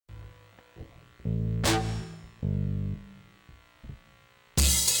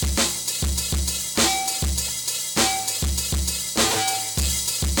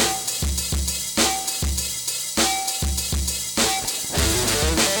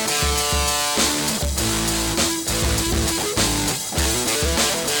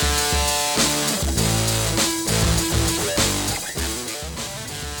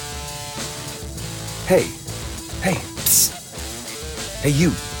Hey, psst. Hey,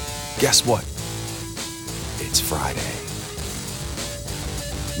 you. Guess what? It's Friday.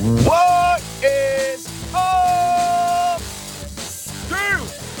 What is up?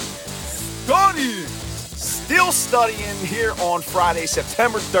 Still studying here on Friday,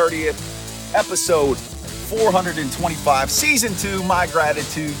 September 30th, episode 425, season 2, my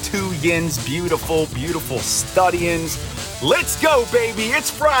gratitude, 2 yins, beautiful, beautiful studyings. Let's go, baby.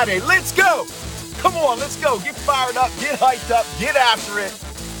 It's Friday. Let's go. Come on, let's go. Get fired up, get hyped up, get after it.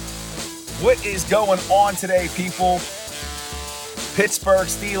 What is going on today, people? Pittsburgh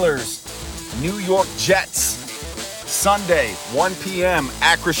Steelers, New York Jets, Sunday, 1 p.m.,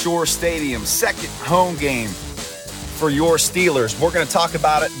 Acrisure Stadium, second home game for your Steelers. We're going to talk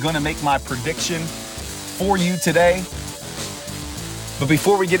about it, going to make my prediction for you today. But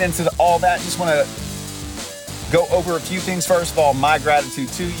before we get into all that, just want to go over a few things. First of all, my gratitude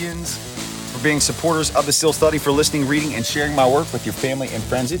to yins for being supporters of the Still Study, for listening, reading, and sharing my work with your family and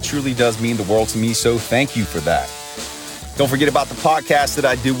friends. It truly does mean the world to me, so thank you for that. Don't forget about the podcast that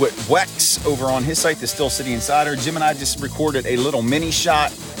I do with Wex over on his site, The Still City Insider. Jim and I just recorded a little mini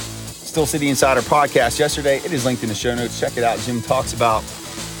shot, Still City Insider podcast yesterday. It is linked in the show notes. Check it out. Jim talks about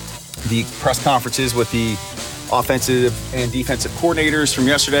the press conferences with the offensive and defensive coordinators from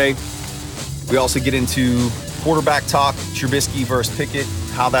yesterday. We also get into quarterback talk, Trubisky versus Pickett,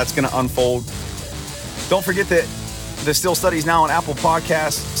 how that's going to unfold. Don't forget that the Still Study is now on Apple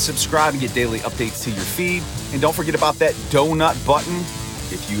Podcasts. Subscribe and get daily updates to your feed. And don't forget about that donut button.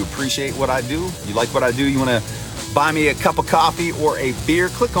 If you appreciate what I do, you like what I do, you want to buy me a cup of coffee or a beer,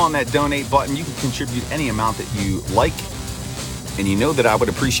 click on that donate button. You can contribute any amount that you like. And you know that I would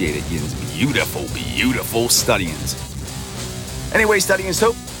appreciate it. It's beautiful, beautiful studyings. Anyway, studyings,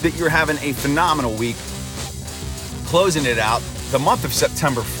 hope that you're having a phenomenal week. Closing it out, the month of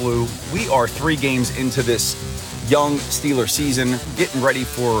September flew. We are 3 games into this young Steeler season, getting ready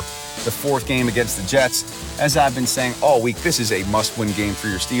for the 4th game against the Jets. As I've been saying all week, this is a must-win game for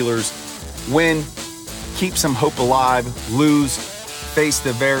your Steelers. Win, keep some hope alive. Lose, face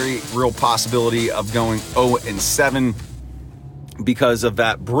the very real possibility of going 0-7 because of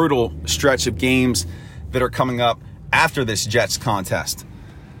that brutal stretch of games that are coming up after this Jets contest.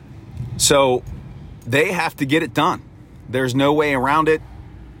 So they have to get it done. There's no way around it.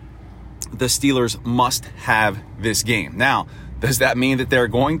 The Steelers must have this game. Now, does that mean that they're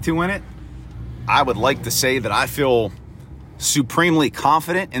going to win it? I would like to say that I feel supremely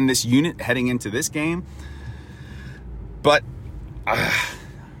confident in this unit heading into this game. But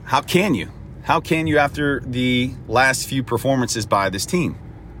how can you? How can you after the last few performances by this team?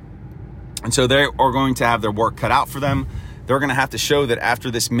 And so they are going to have their work cut out for them. They're going to have to show that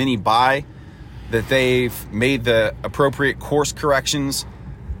after this mini bye that they've made the appropriate course corrections,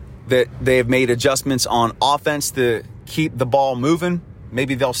 that they've made adjustments on offense to keep the ball moving.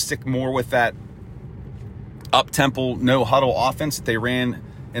 Maybe they'll stick more with that up-tempo, no-huddle offense that they ran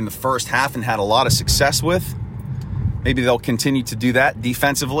in the first half and had a lot of success with. Maybe they'll continue to do that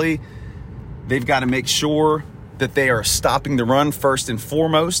defensively. They've got to make sure that they are stopping the run first and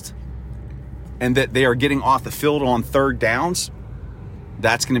foremost, and that they are getting off the field on 3rd downs.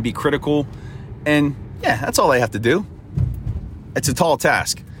 That's going to be critical. And yeah, that's all they have to do. It's a tall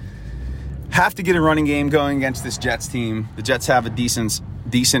task. Have to get a running game going against this Jets team. The Jets have a decent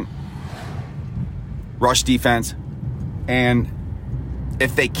rush defense. And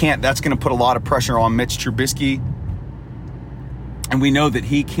if they can't, that's going to put a lot of pressure on Mitch Trubisky. And we know that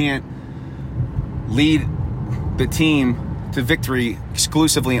he can't lead the team to victory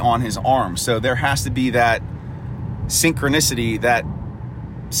exclusively on his arm. So there has to be that synchronicity, that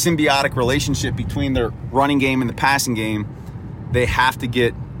symbiotic relationship between their running game and the passing game. They have to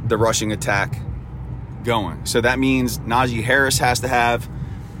get the rushing attack going. So that means Najee Harris has to have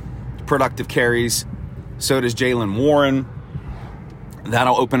productive carries. So does Jaylen Warren.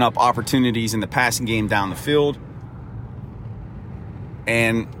 That'll open up opportunities in the passing game down the field.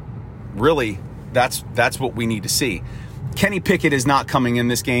 And really, that's what we need to see. Kenny Pickett is not coming in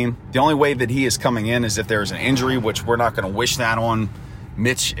this game. The only way that he is coming in is if there's an injury, which we're not going to wish that on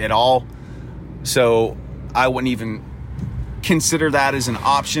Mitch at all. So I wouldn't even consider that as an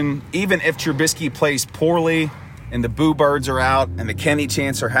option. Even if Trubisky plays poorly and the Boo Birds are out and the Kenny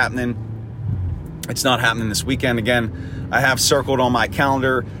chants are happening, it's not happening this weekend. Again, I have circled on my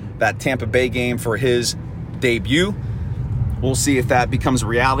calendar that Tampa Bay game for his debut. We'll see if that becomes a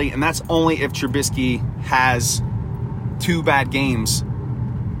reality. And that's only if Trubisky has 2 bad games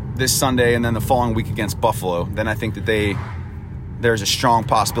this Sunday and then the following week against Buffalo. Then I think that there's a strong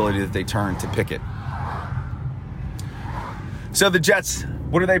possibility that they turn to Pickett. So the Jets,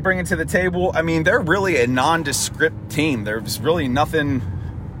 what are they bringing to the table? I mean, they're really a nondescript team. There's really nothing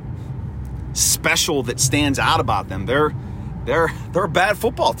special that stands out about them. They're a bad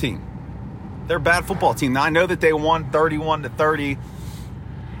football team. They're a bad football team. Now, I know that they won 31-30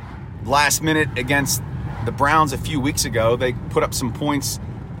 last minute against the Browns a few weeks ago. They put up some points,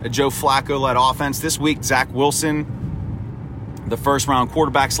 a Joe Flacco-led offense. This week, Zach Wilson, the first-round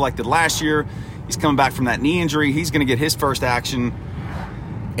quarterback selected last year, he's coming back from that knee injury. He's going to get his first action.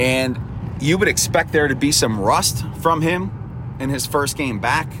 And you would expect there to be some rust from him in his first game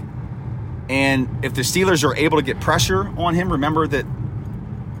back. And if the Steelers are able to get pressure on him, remember that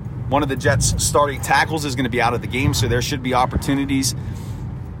one of the Jets' starting tackles is going to be out of the game, so there should be opportunities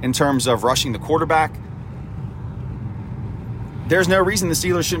in terms of rushing the quarterback. There's no reason the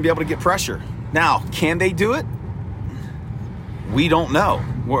Steelers shouldn't be able to get pressure. Now, can they do it? We don't know.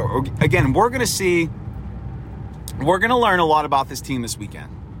 We're going to see. We're going to learn a lot about this team this weekend.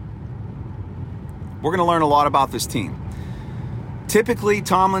 We're going to learn a lot about this team. Typically,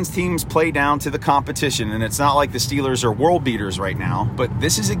 Tomlin's teams play down to the competition, and it's not like the Steelers are world beaters right now, but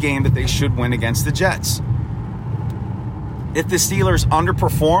this is a game that they should win against the Jets. If the Steelers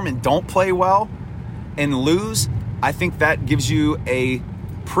underperform and don't play well and lose, I think that gives you a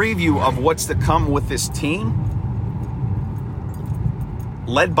preview of what's to come with this team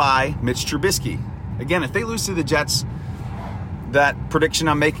led by Mitch Trubisky. Again, if they lose to the Jets, that prediction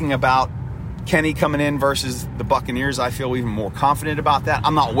I'm making about Kenny coming in versus the Buccaneers, I feel even more confident about that.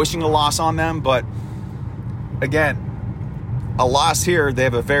 I'm not wishing a loss on them, but again, a loss here, they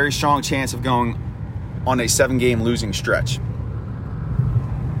have a very strong chance of going on a 7-game losing stretch.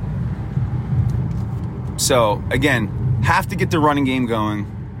 So, again, have to get the running game going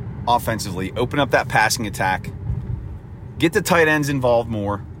offensively, open up that passing attack, get the tight ends involved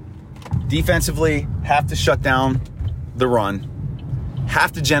more. Defensively, have to shut down the run.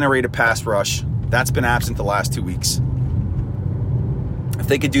 Have to generate a pass rush. That's been absent the last 2 weeks. If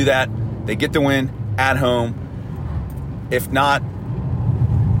they could do that, they get the win at home. If not,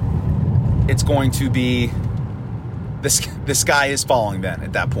 it's going to be the sky is falling then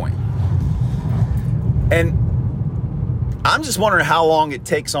at that point. And I'm just wondering how long it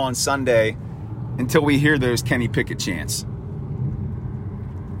takes on Sunday until we hear those Kenny Pickett chants.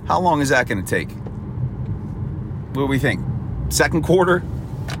 How long is that going to take? What do we think? Second quarter,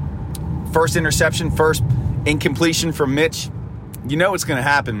 first interception, first incompletion from Mitch. You know it's going to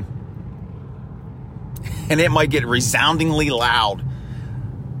happen. And it might get resoundingly loud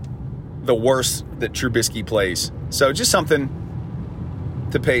the worse that Trubisky plays. So just something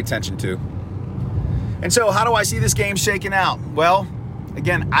to pay attention to. And so how do I see this game shaking out? Well,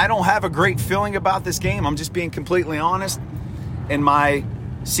 again, I don't have a great feeling about this game. I'm just being completely honest. In my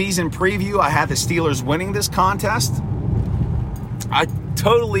season preview, I had the Steelers winning this contest. I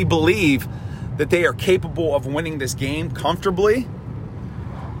totally believe that they are capable of winning this game comfortably.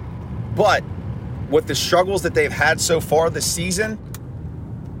 But with the struggles that they've had so far this season,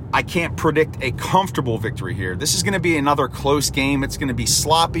 I can't predict a comfortable victory here. This is going to be another close game. It's going to be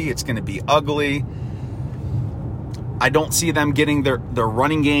sloppy. It's going to be ugly. I don't see them getting their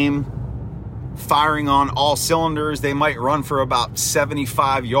running game firing on all cylinders. They might run for about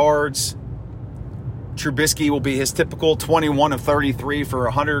 75 yards. Trubisky will be his typical 21 of 33 for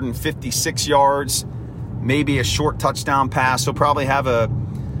 156 yards. Maybe a short touchdown pass. He'll probably have a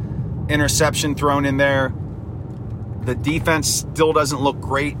interception thrown in there. The defense still doesn't look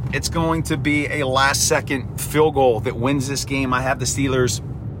great. It's going to be a last-second field goal that wins this game. I have the Steelers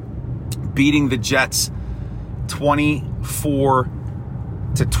beating the Jets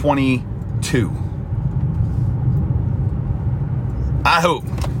 24-22. I hope.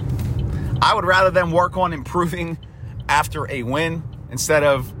 I would rather them work on improving after a win instead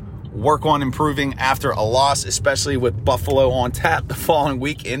of work on improving after a loss, especially with Buffalo on tap the following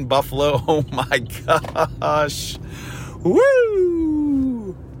week in Buffalo. Oh my gosh.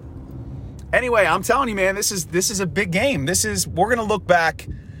 Woo! Anyway, I'm telling you, man, this is a big game. We're going to look back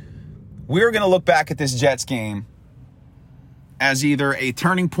at this Jets game as either a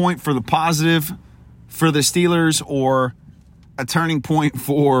turning point for the positive for the Steelers or a turning point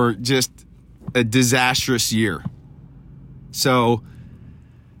for just a disastrous year. So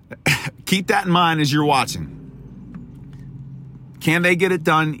keep that in mind as you're watching. Can they get it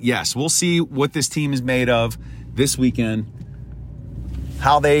done? Yes. We'll see what this team is made of this weekend,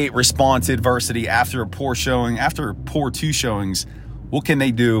 how they respond to adversity after a poor showing, after poor 2 showings. What can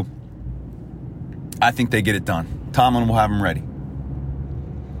they do? I think they get it done. Tomlin will have them ready.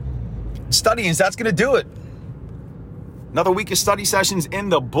 Studying, that's going to do it. Another week of study sessions in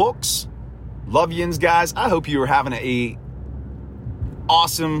the books. Love yins, guys. I hope you are having a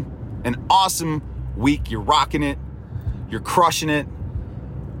an awesome week. You're rocking it. You're crushing it.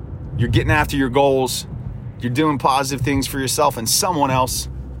 You're getting after your goals. You're doing positive things for yourself and someone else.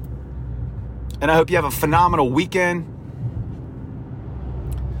 And I hope you have a phenomenal weekend.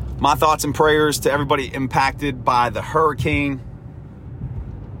 My thoughts and prayers to everybody impacted by the hurricane.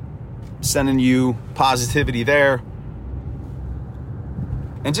 Sending you positivity there.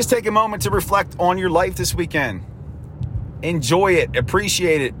 And just take a moment to reflect on your life this weekend. Enjoy it,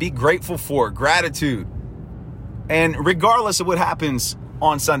 appreciate it, be grateful for it, gratitude. And regardless of what happens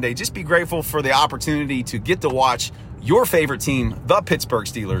on Sunday, just be grateful for the opportunity to get to watch your favorite team, the Pittsburgh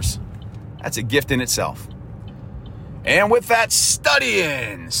Steelers. That's a gift in itself. And with that,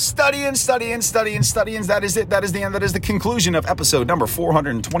 studying. That is it. That is the end. That is the conclusion of episode number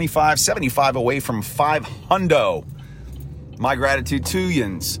 425, 75 away from 500. My gratitude to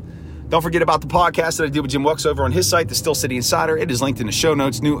yins. Don't forget about the podcast that I did with Jim Wilkes over on his site, The Steel City Insider. It is linked in the show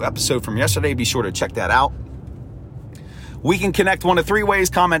notes. New episode from yesterday. Be sure to check that out. We can connect one of three ways.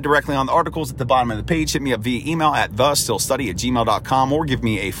 Comment directly on the articles at the bottom of the page. Hit me up via email at thestillstudy@gmail.com or give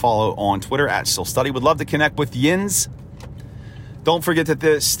me a follow on Twitter at stillstudy. Would love to connect with yins. Don't forget that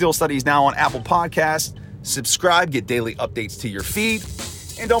the Still Study is now on Apple Podcasts. Subscribe, get daily updates to your feed.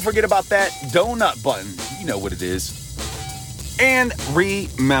 And don't forget about that donut button. You know what it is. And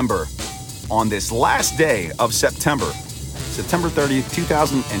remember, on this last day of September 30th,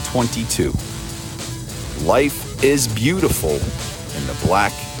 2022, life is beautiful in the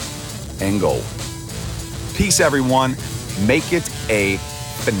black and gold. Peace, everyone. Make it a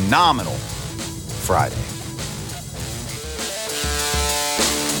phenomenal Friday.